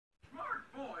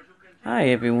Hi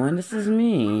everyone, this is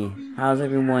me. How's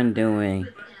everyone doing?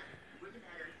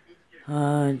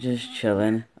 Just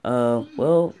chilling. I'm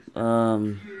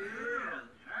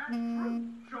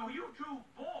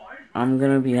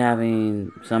gonna be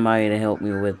having somebody to help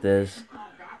me with this.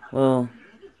 Well,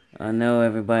 I know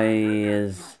everybody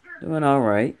is doing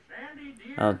alright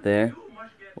out there.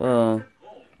 Well,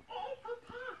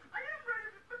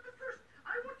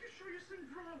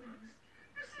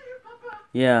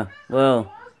 yeah,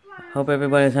 well, hope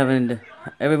everybody's having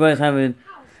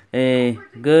a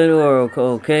good or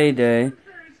okay day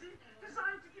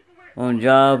on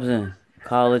jobs and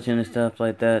college and stuff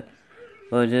like that.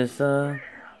 Well, just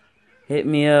hit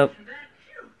me up.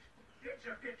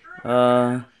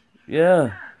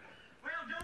 Yeah.